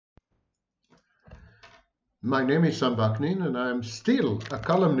My name is Sam Vaknin and I'm still a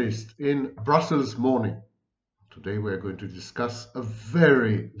columnist in Brussels Morning. Today we're going to discuss a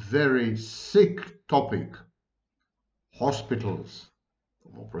very sick topic: hospitals.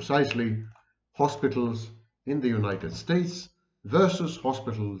 More precisely, hospitals in the United States versus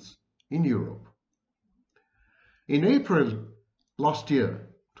hospitals in Europe. In April last year,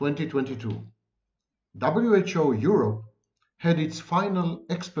 2022, WHO Europe had its final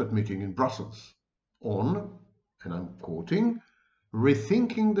expert meeting in Brussels on, and I'm quoting,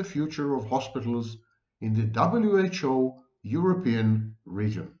 rethinking the future of hospitals in the WHO European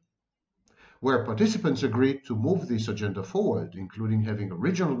region, where participants agreed to move this agenda forward, including having a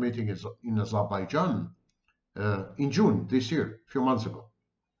regional meeting in Azerbaijan in June this year, a few months ago.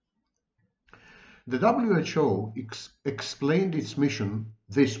 The WHO explained its mission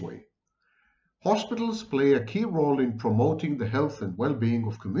this way. Hospitals play a key role in promoting the health and well-being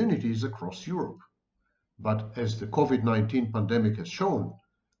of communities across Europe. But as the COVID-19 pandemic has shown,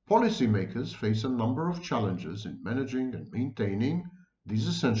 policymakers face a number of challenges in managing and maintaining these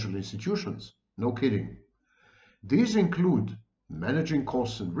essential institutions. No kidding. These include managing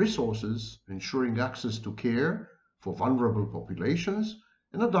costs and resources, ensuring access to care for vulnerable populations,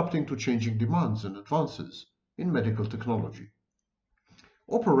 and adapting to changing demands and advances in medical technology.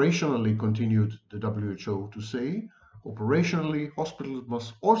 Operationally, continued the WHO to say, operationally, hospitals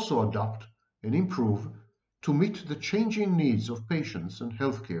must also adapt and improve to meet the changing needs of patients and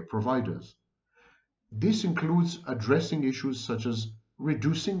healthcare providers. This includes addressing issues such as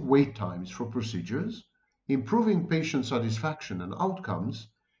reducing wait times for procedures, improving patient satisfaction and outcomes,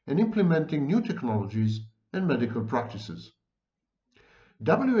 and implementing new technologies and medical practices.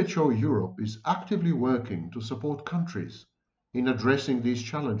 WHO Europe is actively working to support countries in addressing these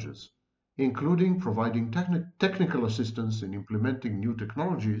challenges, including providing technical assistance in implementing new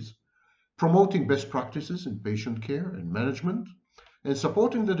technologies, promoting best practices in patient care and management, and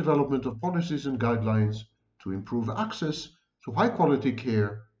supporting the development of policies and guidelines to improve access to high-quality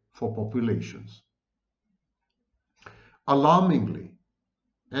care for populations. Alarmingly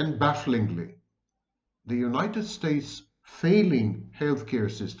and bafflingly, the United States' failing healthcare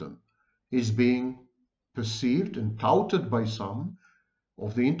system is being perceived and touted by some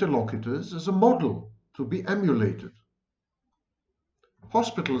of the interlocutors as a model to be emulated.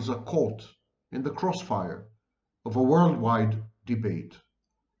 Hospitals are caught in the crossfire of a worldwide debate.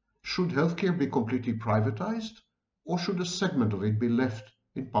 Should healthcare be completely privatized, or should a segment of it be left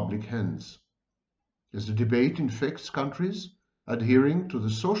in public hands? As the debate infects countries adhering to the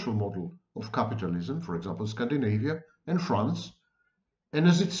social model of capitalism, for example Scandinavia and France, and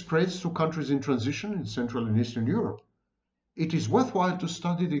as it spreads to countries in transition in Central and Eastern Europe, it is worthwhile to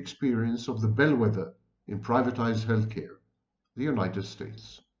study the experience of the bellwether in privatized healthcare, the United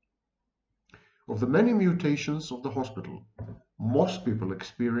States. Of the many mutations of the hospital, most people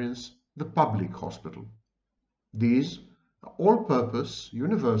experience the public hospital. These are all-purpose,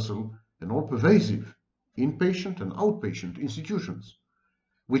 universal, and all-pervasive inpatient and outpatient institutions,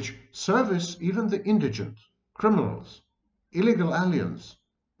 which service even the indigent, criminals, illegal aliens,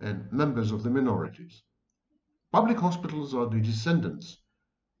 and members of the minorities. Public hospitals are the descendants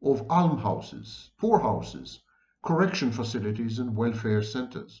of almhouses, poorhouses, correction facilities, and welfare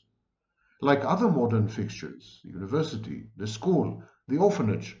centers. Like other modern fixtures, the university, the school, the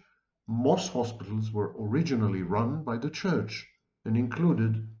orphanage, most hospitals were originally run by the church and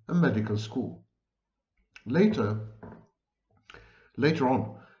included a medical school. Later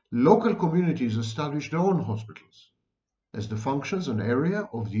on, local communities established their own hospitals. As the functions and area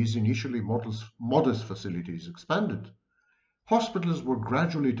of these initially modest facilities expanded, hospitals were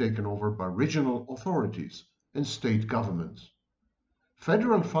gradually taken over by regional authorities and state governments.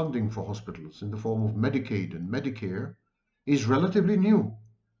 Federal funding for hospitals in the form of Medicaid and Medicare is relatively new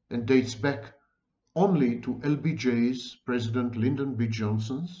and dates back only to LBJ's President Lyndon B.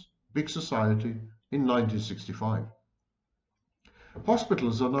 Johnson's Big Society in 1965.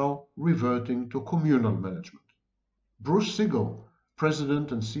 Hospitals are now reverting to communal management. Bruce Siegel,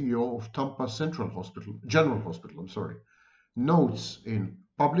 President and CEO of Tampa General Hospital, notes in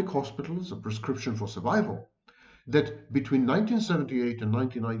Public Hospitals, A Prescription for Survival, that between 1978 and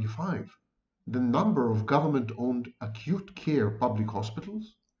 1995, the number of government-owned acute care public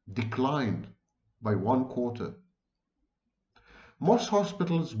hospitals declined by 1/4. Most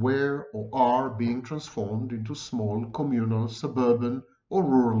hospitals were or are being transformed into small communal, suburban, or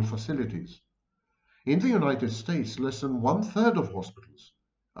rural facilities. In the United States, less than 1/3 of hospitals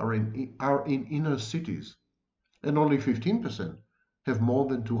are in inner cities, and only 15% have more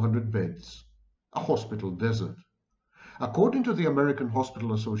than 200 beds, a hospital desert. According to the American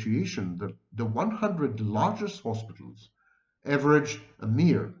Hospital Association, the 100 largest hospitals averaged a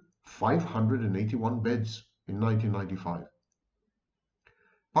mere 581 beds in 1995.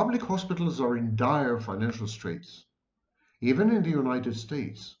 Public hospitals are in dire financial straits. Even in the United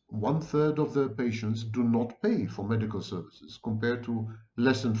States, 1/3 of the patients do not pay for medical services, compared to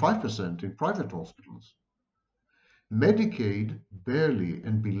less than 5% in private hospitals. Medicaid barely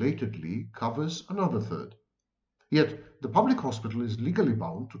and belatedly covers another third. Yet the public hospital is legally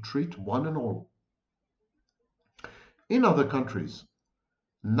bound to treat one and all. In other countries,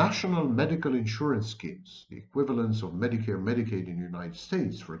 national medical insurance schemes, the equivalents of Medicare, Medicaid in the United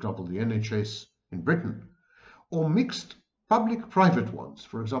States, for example, the NHS in Britain, or mixed public-private ones,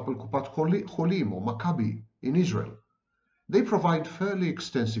 for example, Kupat Cholim or Maccabi in Israel, they provide fairly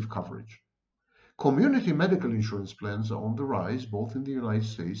extensive coverage. Community medical insurance plans are on the rise both in the United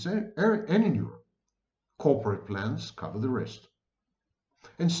States and in Europe. Corporate plans cover the rest.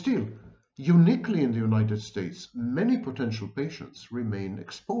 And still, uniquely in the United States, many potential patients remain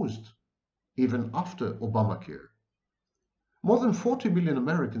exposed, even after Obamacare. More than 40 million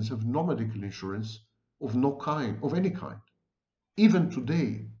Americans have no medical insurance of any kind. Even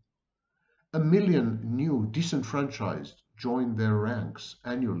today, 1 million new disenfranchised join their ranks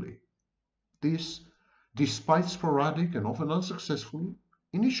annually. This, despite sporadic and often unsuccessful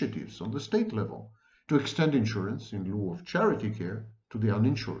initiatives on the state level to extend insurance in lieu of charity care to the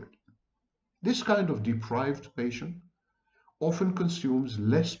uninsured. This kind of deprived patient often consumes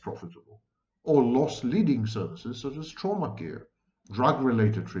less profitable or loss-leading services such as trauma care,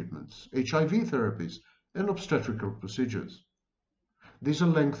 drug-related treatments, HIV therapies, and obstetrical procedures. These are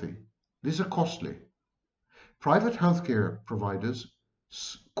lengthy, these are costly. Private healthcare providers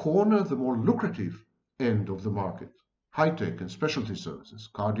corner the more lucrative end of the market, high-tech and specialty services,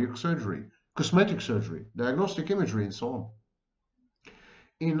 cardiac surgery, cosmetic surgery, diagnostic imagery, and so on.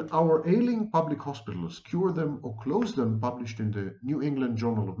 In our Ailing public hospitals, Cure Them or Close Them, published in the New England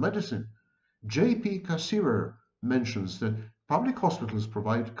Journal of Medicine, J.P. Cassirer mentions that public hospitals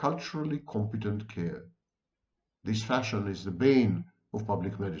provide culturally competent care. This fashion is the bane of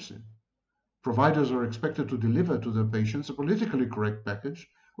public medicine. Providers are expected to deliver to their patients a politically correct package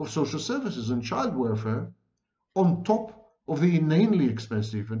of social services and child welfare on top of the inanely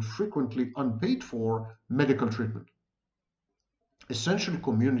expensive and frequently unpaid for medical treatment. Essentially,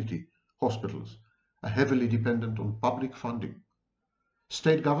 community hospitals are heavily dependent on public funding.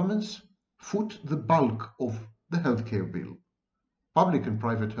 State governments foot the bulk of the healthcare bill. Public and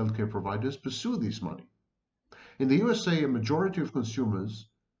private healthcare providers pursue this money. In the USA, a majority of consumers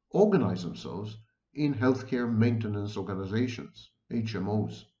organize themselves in healthcare maintenance organizations,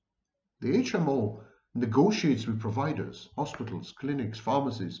 HMOs. The HMO negotiates with providers, hospitals, clinics,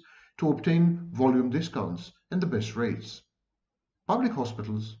 pharmacies to obtain volume discounts and the best rates. Public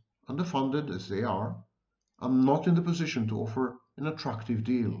hospitals, underfunded as they are not in the position to offer an attractive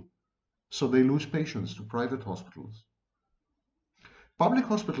deal, so they lose patients to private hospitals. Public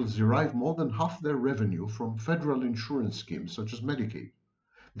hospitals derive more than half their revenue from federal insurance schemes such as Medicaid.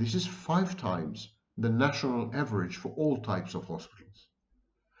 This is 5 times the national average for all types of hospitals.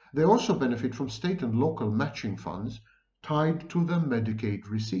 They also benefit from state and local matching funds tied to their Medicaid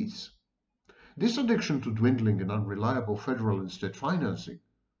receipts. This addiction to dwindling and unreliable federal and state financing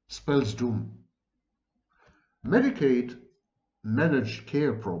spells doom. Medicaid managed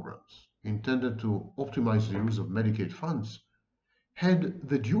care programs intended to optimize the use of Medicaid funds had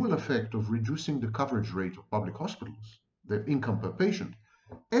the dual effect of reducing the coverage rate of public hospitals, their income per patient,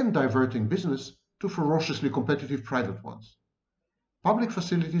 and diverting business to ferociously competitive private ones. Public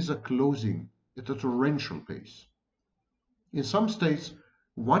facilities are closing at a torrential pace. In some states,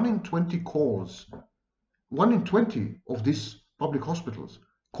 1 in 20 of these public hospitals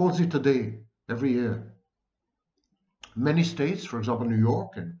calls it a day every year. Many states, for example New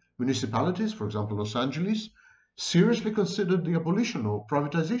York, and municipalities, for example Los Angeles, seriously considered the abolition or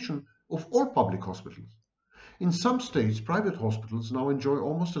privatization of all public hospitals. In some states, private hospitals now enjoy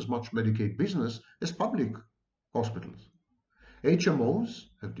almost as much Medicaid business as public hospitals. HMOs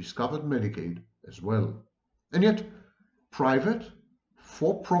have discovered Medicaid as well. And yet, private,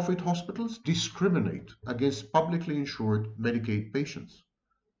 for-profit hospitals discriminate against publicly insured Medicaid patients.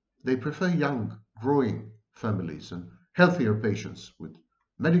 They prefer young, growing families and healthier patients with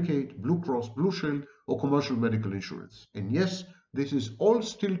Medicaid, Blue Cross, Blue Shield, or commercial medical insurance. And yes, this is all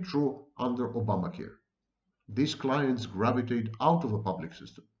still true under Obamacare. These clients gravitate out of the public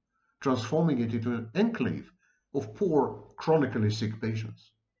system, transforming it into an enclave of poor, chronically sick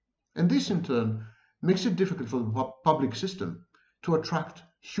patients. And this, in turn, makes it difficult for the public system to attract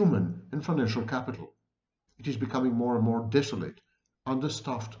human and financial capital. it is becoming more and more desolate,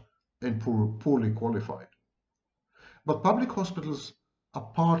 understaffed, and poorly qualified. But public hospitals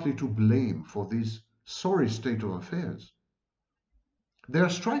are partly to blame for this sorry state of affairs. There are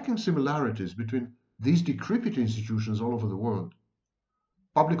striking similarities between these decrepit institutions all over the world.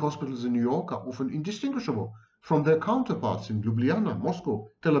 Public hospitals in New York are often indistinguishable from their counterparts in Ljubljana, Moscow,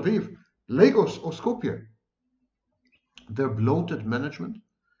 Tel Aviv, Lagos, or Skopje. Their bloated management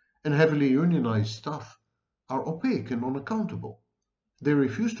and heavily unionized staff are opaque and unaccountable. They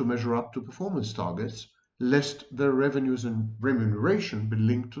refuse to measure up to performance targets, lest their revenues and remuneration be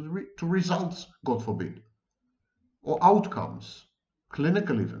linked to results, God forbid, or outcomes,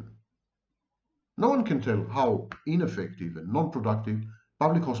 clinical even. No one can tell how ineffective and non-productive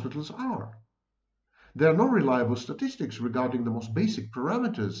public hospitals are. There are no reliable statistics regarding the most basic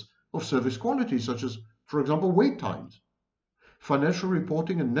parameters of service quality, such as, for example, wait times. Financial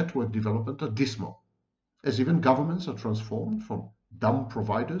reporting and network development are dismal, as even governments are transformed from dumb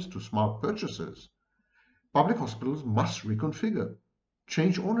providers to smart purchasers. Public hospitals must reconfigure,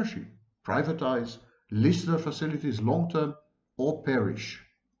 change ownership, privatize, list their facilities long-term, or perish.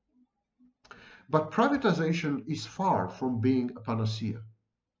 But privatization is far from being a panacea.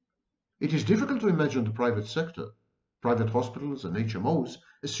 It is difficult to imagine the private sector, private hospitals and HMOs,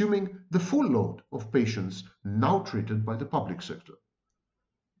 assuming the full load of patients now treated by the public sector.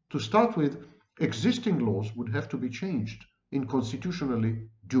 To start with, existing laws would have to be changed in constitutionally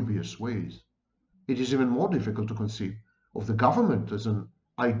dubious ways. It is even more difficult to conceive of the government as an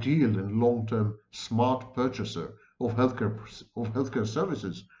ideal and long-term smart purchaser of healthcare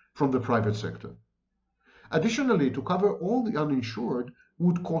services from the private sector. Additionally, to cover all the uninsured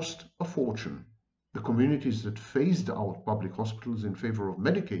would cost a fortune. The communities that phased out public hospitals in favor of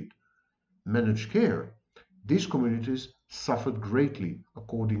Medicaid managed care, these communities suffered greatly,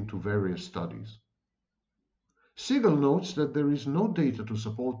 according to various studies. Siegel notes that there is no data to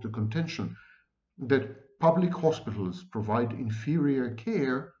support the contention that public hospitals provide inferior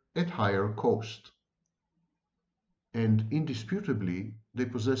care at higher cost. And indisputably, they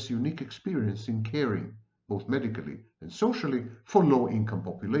possess unique experience in caring, both medically and socially, for low-income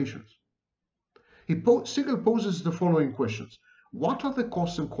populations. Siegel poses the following questions. What are the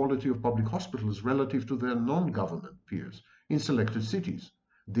costs and quality of public hospitals relative to their non-government peers in selected cities?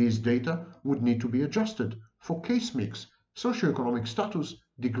 These data would need to be adjusted for case mix, socioeconomic status,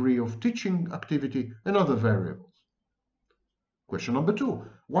 degree of teaching activity, and other variables. Question number 2.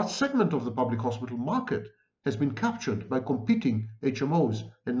 What segment of the public hospital market has been captured by competing HMOs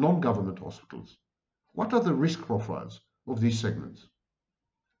and non-government hospitals? What are the risk profiles of these segments?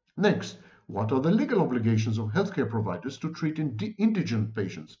 Next, what are the legal obligations of healthcare providers to treat indigent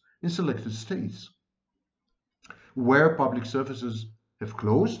patients in selected states? Where public services have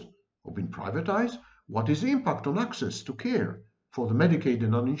closed or been privatized, what is the impact on access to care for the Medicaid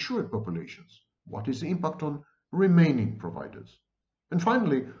and uninsured populations? What is the impact on remaining providers? And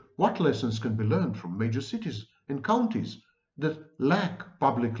finally, what lessons can be learned from major cities and counties that lack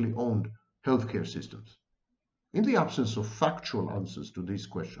publicly owned healthcare systems? In the absence of factual answers to these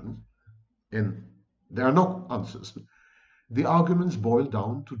questions, and there are no answers, the arguments boil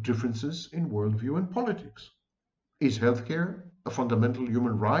down to differences in worldview and politics. Is healthcare a fundamental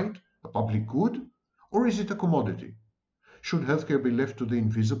human right, a public good, or is it a commodity? Should healthcare be left to the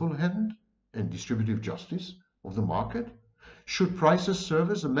invisible hand and distributive justice of the market? Should prices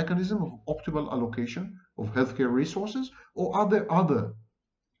serve as a mechanism of optimal allocation of healthcare resources, or are there other,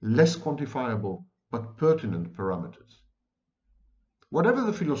 less quantifiable but pertinent parameters? Whatever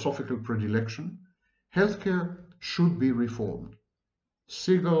the philosophical predilection, healthcare should be reformed.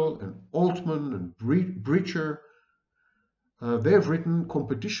 Siegel and Altman and Breacher, they have written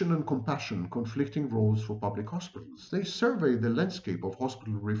Competition and Compassion, Conflicting Roles for Public Hospitals. They survey the landscape of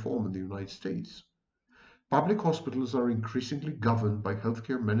hospital reform in the United States. Public hospitals are increasingly governed by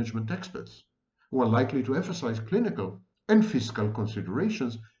healthcare management experts who are likely to emphasize clinical and fiscal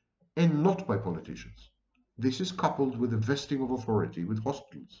considerations and not by politicians. This is coupled with the vesting of authority with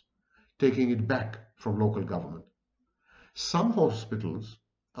hospitals, taking it back from local government. Some hospitals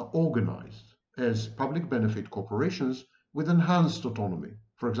are organized as public benefit corporations with enhanced autonomy,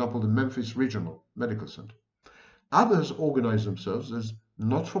 for example, the Memphis Regional Medical Center. Others organize themselves as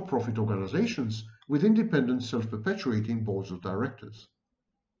not-for-profit organizations with independent, self-perpetuating boards of directors.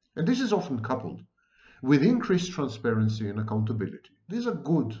 And this is often coupled with increased transparency and accountability. These are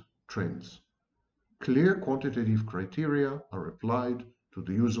good trends. Clear quantitative criteria are applied to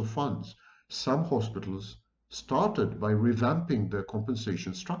the use of funds. Some hospitals started by revamping their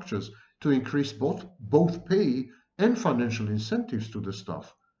compensation structures to increase both pay and financial incentives to the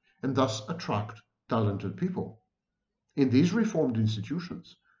staff, and thus attract talented people. In these reformed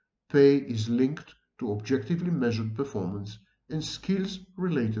institutions, pay is linked to objectively measured performance and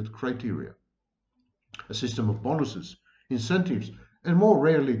skills-related criteria. A system of bonuses, incentives, and more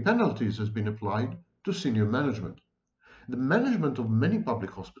rarely penalties has been applied to senior management. The management of many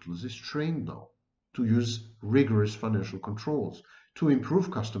public hospitals is trained now to use rigorous financial controls, to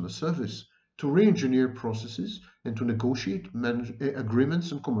improve customer service, to re-engineer processes, and to negotiate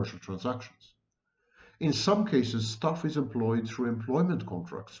agreements and commercial transactions. In some cases, staff is employed through employment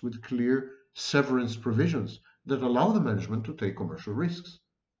contracts with clear severance provisions that allow the management to take commercial risks.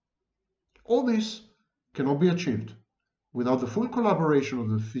 All this cannot be achieved without the full collaboration of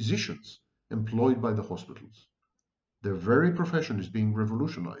the physicians employed by the hospitals. Their very profession is being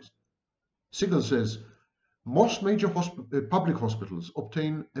revolutionized. Siegel says, most major public hospitals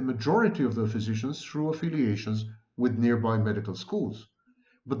obtain a majority of their physicians through affiliations with nearby medical schools.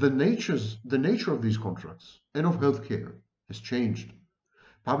 But the nature of these contracts and of healthcare has changed.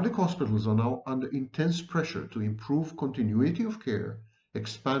 Public hospitals are now under intense pressure to improve continuity of care,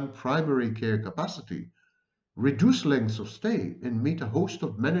 expand primary care capacity, reduce lengths of stay, and meet a host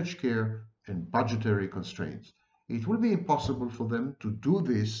of managed care and budgetary constraints. It will be impossible for them to do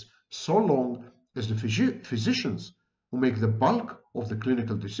this so long as the physicians who make the bulk of the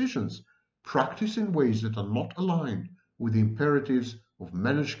clinical decisions practice in ways that are not aligned with the imperatives of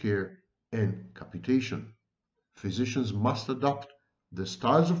managed care and capitation. Physicians must adopt the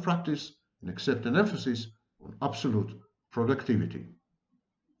styles of practice and accept an emphasis on absolute productivity.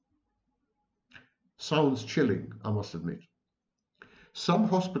 Sounds chilling, I must admit. Some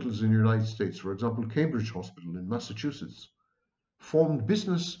hospitals in the United States, for example, Cambridge Hospital in Massachusetts, formed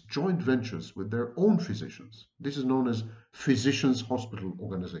business joint ventures with their own physicians. This is known as physicians' hospital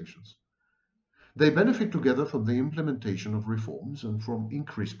organizations. They benefit together from the implementation of reforms and from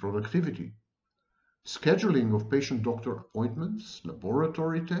increased productivity. Scheduling of patient-doctor appointments,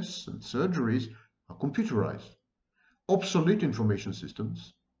 laboratory tests, and surgeries are computerized. Obsolete information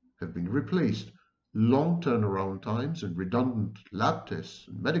systems have been replaced. Long turnaround times and redundant lab tests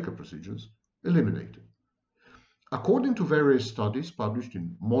and medical procedures eliminated. According to various studies published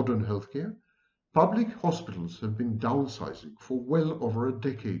in Modern Healthcare, public hospitals have been downsizing for well over a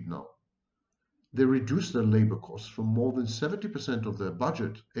decade now. They reduced their labor costs from more than 70% of their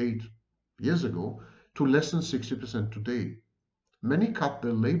budget 8 years ago to less than 60% today. Many cut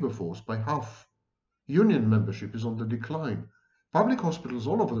their labor force by half. Union membership is on the decline. Public hospitals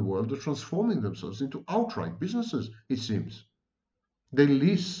all over the world are transforming themselves into outright businesses, it seems. They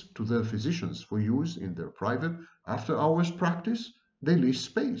lease to their physicians for use in their private after-hours practice. They lease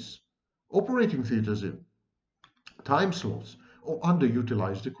space, operating theaters in, time slots, or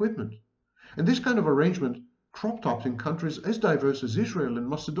underutilized equipment. And this kind of arrangement cropped up in countries as diverse as Israel and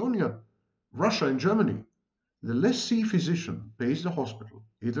Macedonia, Russia and Germany. The lessee physician pays the hospital,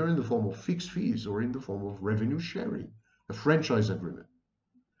 either in the form of fixed fees or in the form of revenue sharing, a franchise agreement.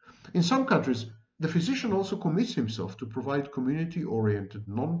 In some countries, the physician also commits himself to provide community-oriented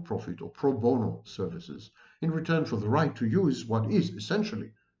non-profit or pro bono services in return for the right to use what is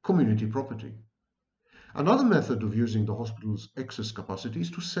essentially community property. Another method of using the hospital's excess capacity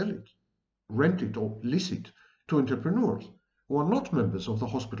is to sell it, rent it or lease it to entrepreneurs who are not members of the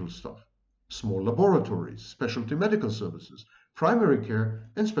hospital staff, small laboratories, specialty medical services, primary care,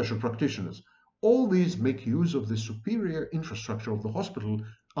 and special practitioners. All these make use of the superior infrastructure of the hospital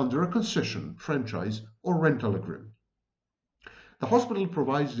under a concession, franchise, or rental agreement. The hospital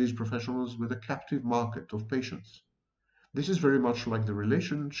provides these professionals with a captive market of patients. This is very much like the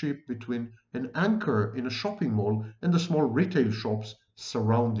relationship between an anchor in a shopping mall and the small retail shops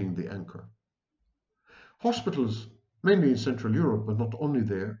surrounding the anchor. Hospitals, mainly in Central Europe, but not only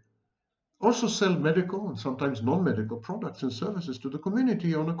there, also sell medical and sometimes non-medical products and services to the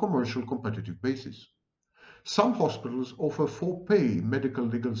community on a commercial competitive basis. Some hospitals offer for-pay medical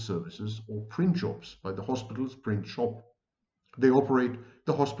legal services or print jobs by the hospital's print shop. They operate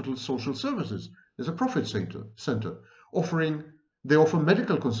the hospital's social services as a profit center, they offer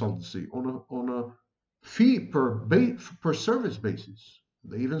medical consultancy on a fee per service basis.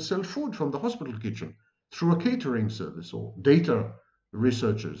 They even sell food from the hospital kitchen through a catering service or data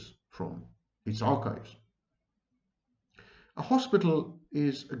researchers from its archives. A hospital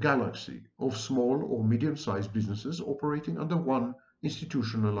is a galaxy of small or medium-sized businesses operating under one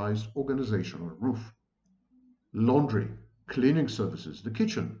institutionalized organizational roof. Laundry, cleaning services, the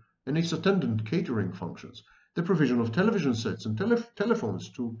kitchen, and its attendant catering functions, the provision of television sets and telephones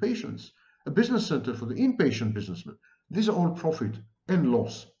to patients, a business center for the inpatient businessman. These are all profit and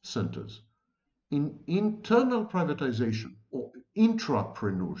loss centers. In internal privatization or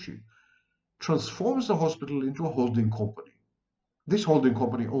intrapreneurship, transforms the hospital into a holding company. This holding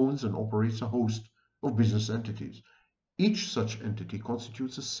company owns and operates a host of business entities. Each such entity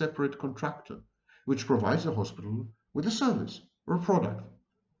constitutes a separate contractor, which provides the hospital with a service or a product.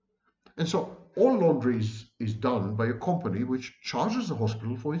 And so all laundry is done by a company which charges the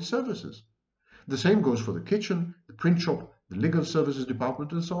hospital for its services. The same goes for the kitchen, the print shop, the legal services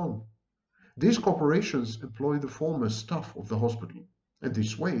department, and so on. These corporations employ the former staff of the hospital, and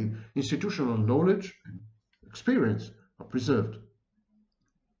this way institutional knowledge and experience are preserved.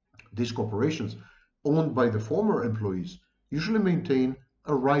 These corporations, owned by the former employees, usually maintain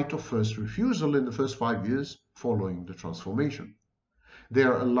a right of first refusal in the first 5 years following the transformation. They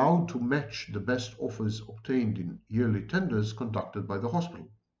are allowed to match the best offers obtained in yearly tenders conducted by the hospital.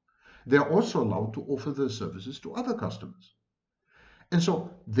 They are also allowed to offer their services to other customers. And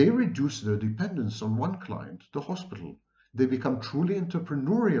so they reduce their dependence on one client, the hospital. They become truly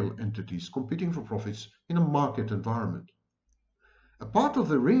entrepreneurial entities competing for profits in a market environment. A part of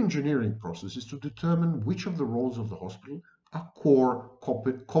the re-engineering process is to determine which of the roles of the hospital are core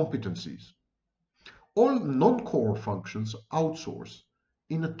competencies. All non-core functions outsource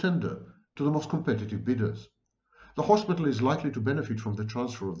in a tender to the most competitive bidders. The hospital is likely to benefit from the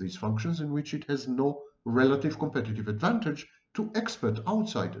transfer of these functions in which it has no relative competitive advantage to expert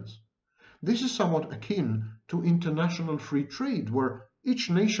outsiders. This is somewhat akin to international free trade, where each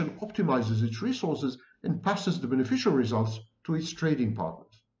nation optimizes its resources and passes the beneficial results to its trading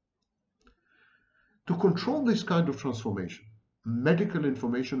partners. To control this kind of transformation, medical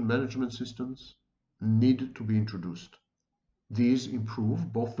information management systems need to be introduced. These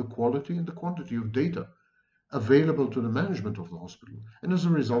improve both the quality and the quantity of data available to the management of the hospital, and as a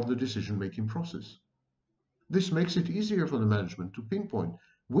result, the decision-making process. This makes it easier for the management to pinpoint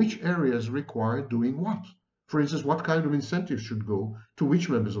which areas require doing what. For instance, what kind of incentives should go to which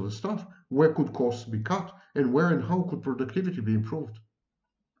members of the staff, where could costs be cut, and where and how could productivity be improved.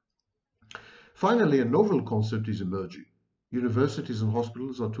 Finally, a novel concept is emerging. Universities and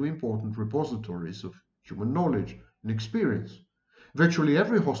hospitals are two important repositories of human knowledge and experience. Virtually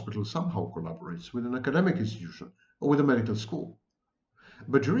every hospital somehow collaborates with an academic institution or with a medical school.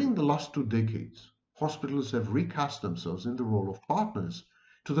 But during the last 2 decades, hospitals have recast themselves in the role of partners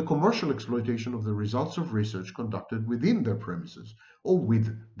to the commercial exploitation of the results of research conducted within their premises or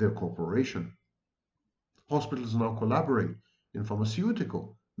with their corporation. Hospitals now collaborate in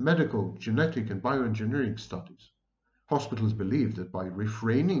pharmaceutical, medical, genetic, and bioengineering studies. Hospitals believe that by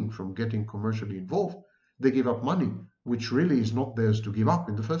refraining from getting commercially involved, they give up money, which really is not theirs to give up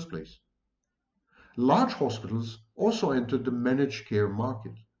in the first place. Large hospitals also entered the managed care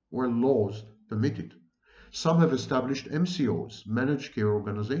market, where laws permit it. Some have established MCOs, managed care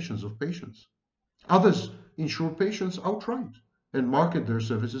organizations of patients. Others insure patients outright and market their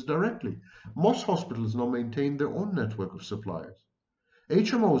services directly. Most hospitals now maintain their own network of suppliers.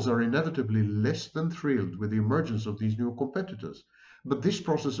 HMOs are inevitably less than thrilled with the emergence of these new competitors, but this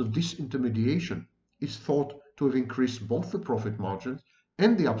process of disintermediation is thought to have increased both the profit margins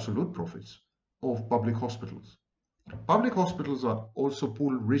and the absolute profits of public hospitals. Public hospitals are also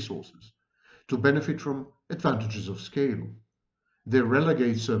pool resources to benefit from advantages of scale. They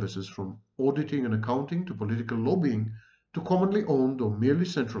relegate services from auditing and accounting to political lobbying to commonly owned or merely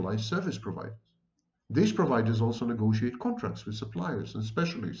centralized service providers. These providers also negotiate contracts with suppliers and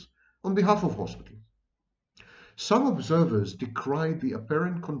specialists on behalf of hospitals. Some observers decry the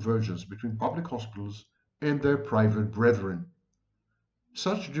apparent convergence between public hospitals and their private brethren.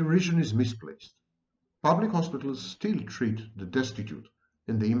 Such derision is misplaced. Public hospitals still treat the destitute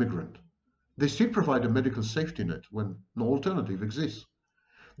and the immigrant. They still provide a medical safety net when no alternative exists.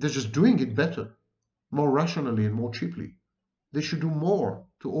 They're just doing it better, more rationally and more cheaply. They should do more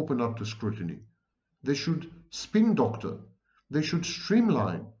to open up to scrutiny. They should spin doctor. They should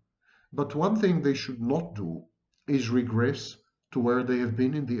streamline. But one thing they should not do is regress to where they have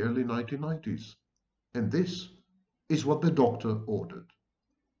been in the early 1990s. And this is what the doctor ordered.